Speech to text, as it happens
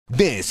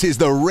This is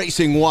the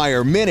Racing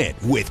Wire Minute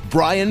with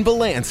Brian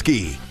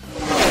Belansky.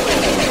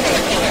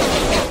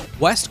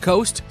 West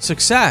Coast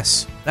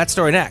success. That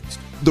story next.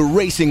 The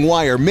Racing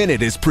Wire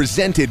Minute is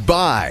presented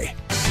by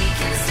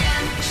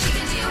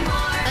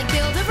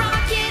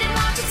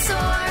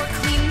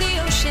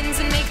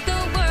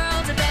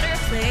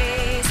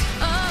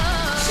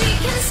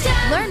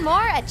Learn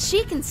more at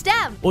She Can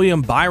STEM.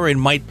 William Byron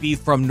might be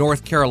from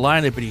North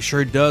Carolina, but he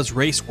sure does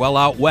race well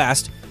out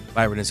west.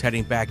 Byron is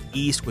heading back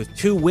east with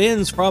 2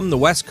 wins from the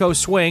West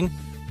Coast swing,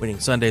 winning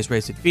Sunday's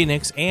race at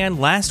Phoenix and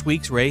last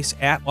week's race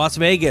at Las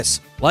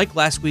Vegas. Like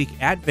last week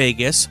at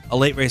Vegas, a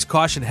late race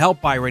caution helped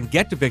Byron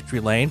get to victory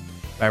lane.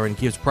 Byron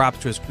gives props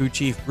to his crew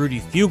chief, Rudy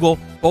Fugel.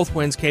 Both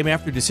wins came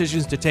after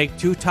decisions to take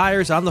 2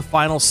 tires on the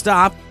final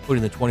stop,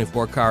 putting the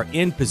 24 car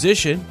in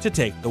position to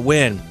take the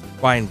win.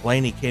 Ryan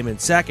Blaney came in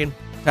second.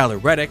 Tyler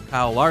Reddick,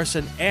 Kyle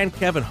Larson, and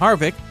Kevin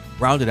Harvick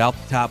rounded out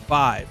the top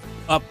 5.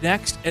 Up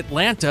next,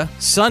 Atlanta,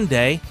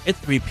 Sunday at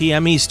 3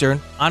 p.m. Eastern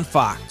on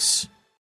Fox.